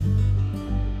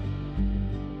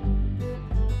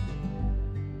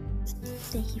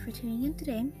Thank you for tuning in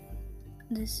today.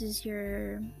 This is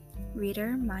your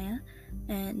reader, Maya,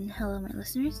 and hello, my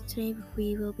listeners. Today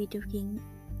we will be doing,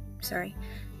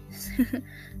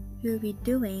 we will be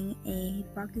doing a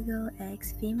bakugou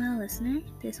X female listener.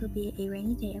 This will be a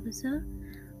rainy day episode.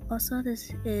 Also,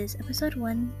 this is episode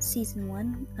 1, season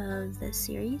 1 of this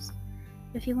series.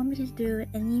 If you want me to do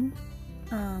any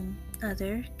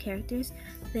other characters,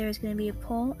 there's going to be a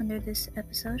poll under this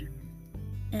episode,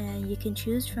 and you can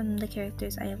choose from the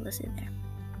characters I have listed there.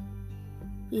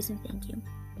 Please and thank you.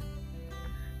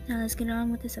 Now let's get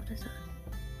on with this episode.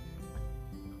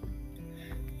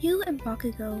 You and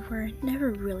Bakugou were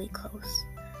never really close.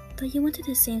 Though you went to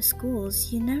the same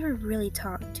schools, you never really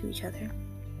talked to each other.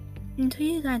 Until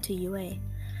you got into UA.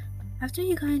 After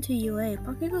you got into UA,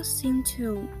 Bakugou seemed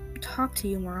to talk to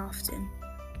you more often.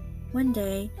 One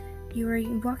day, you were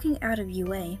walking out of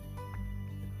UA.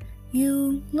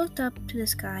 You looked up to the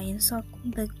sky and saw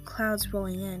the clouds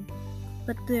rolling in,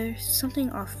 but there's something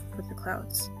off with the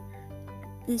clouds.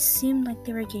 It seemed like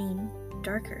they were getting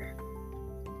darker.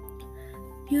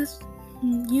 You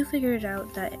figured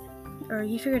out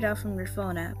from your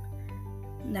phone app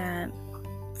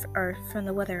or from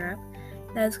the weather app,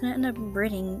 that it's gonna end up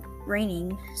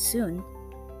raining soon.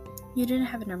 You didn't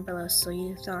have an umbrella, so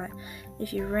you thought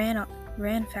if you ran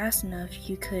fast enough,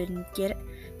 you can get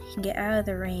out of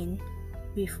the rain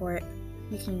before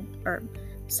you can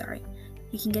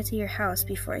get to your house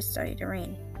before it started to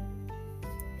rain.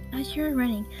 As you were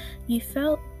running, you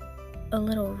felt a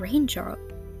raindrop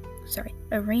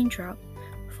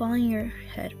falling your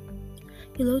head.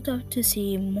 You looked up to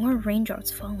see more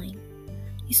raindrops falling.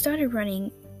 You started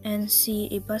running and see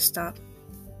a bus stop.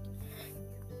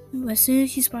 As soon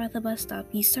as you spotted the bus stop,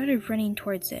 you started running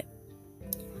towards it.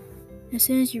 As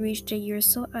soon as you reached it, you were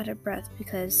so out of breath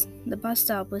because the bus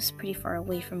stop was pretty far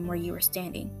away from where you were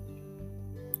standing.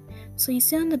 So you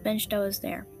sit on the bench that was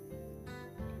there,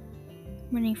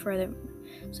 waiting for the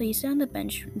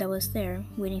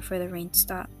rain to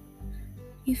stop.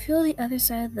 You feel the other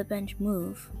side of the bench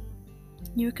move.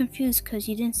 You were confused because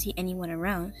you didn't see anyone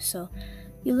around, so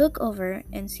you look over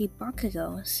and see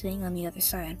Bakugou sitting on the other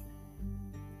side.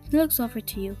 He looks over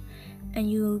to you,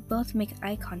 and you both make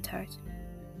eye contact.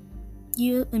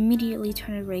 You immediately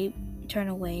turn away,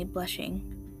 blushing.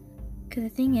 Because the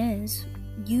thing is,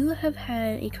 you have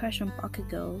had a crush on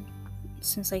Bakugou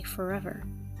since forever.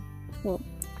 Well,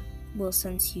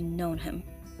 since you've known him.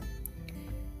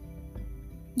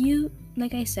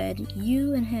 Like I said,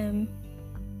 you and him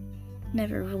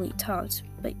never really talked,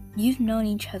 but you've known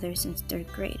each other since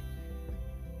 3rd grade.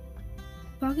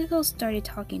 Bakugou started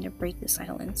talking to break the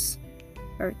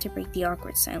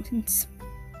awkward silence.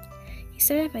 He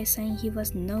started by saying he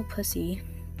was no pussy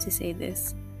to say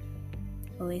this.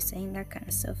 Always saying that kind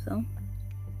of stuff, though.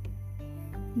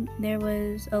 There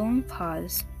was a long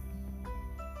pause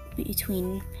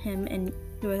between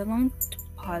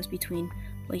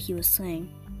what he was saying.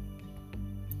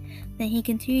 Then he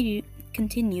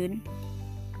continued.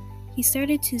 He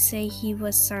started to say he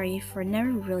was sorry for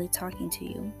never really talking to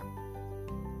you.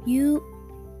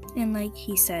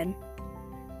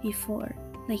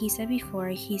 Like he said before,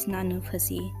 he's not no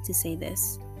pussy to say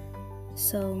this.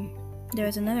 So there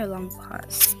was another long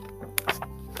pause.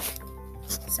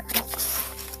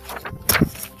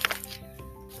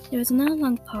 There was another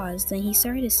long pause, then he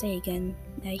started to say again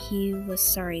that he was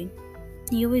sorry.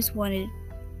 He always wanted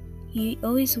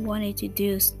to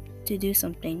do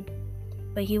something,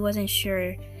 but he wasn't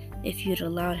sure if you'd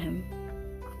allowed him.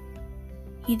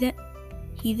 He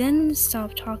then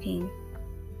stopped talking.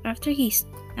 After he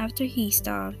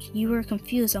stopped, you were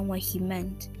confused on what he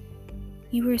meant.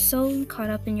 You were so caught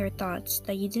up in your thoughts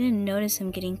that you didn't notice him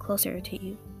getting closer to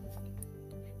you.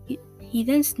 He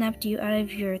then snapped you out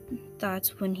of your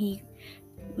thoughts when he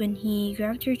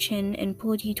grabbed your chin and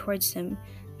pulled you towards him,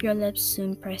 your lips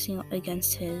soon pressing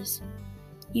against his.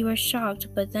 You were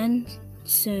shocked, but then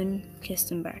soon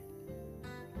kissed him back.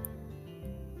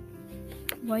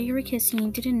 While you were kissing,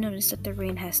 you didn't notice that the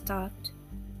rain had stopped.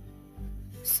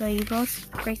 So you both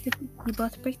break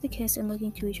the kiss and look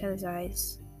into each other's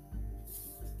eyes.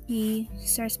 He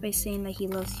starts by saying that he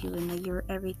loves you and that you're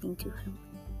everything to him.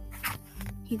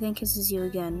 He then kisses you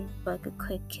again, but a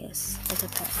quick kiss, like a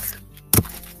peck.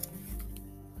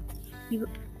 You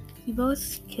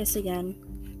both kiss again.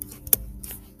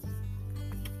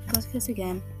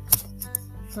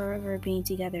 Forever being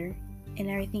together, and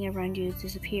everything around you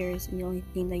disappears, and the only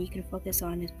thing that you can focus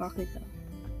on is Bakugou.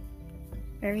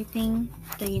 Everything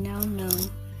that you now know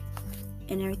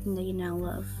and everything that you now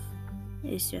love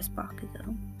is just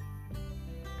Bakugou.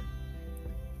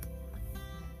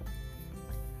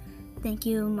 Thank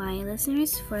you, my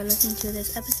listeners, for listening to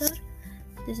this episode.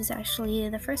 This is actually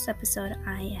the first episode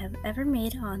I have ever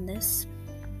made on this.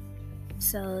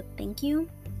 So thank you.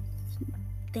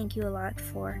 Thank you a lot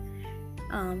for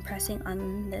pressing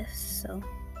on this. So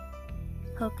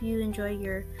hope you enjoy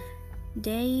your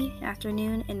day,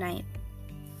 afternoon, and night.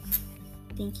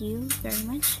 Thank you very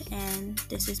much, and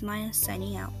this is Maya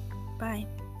signing out. Bye.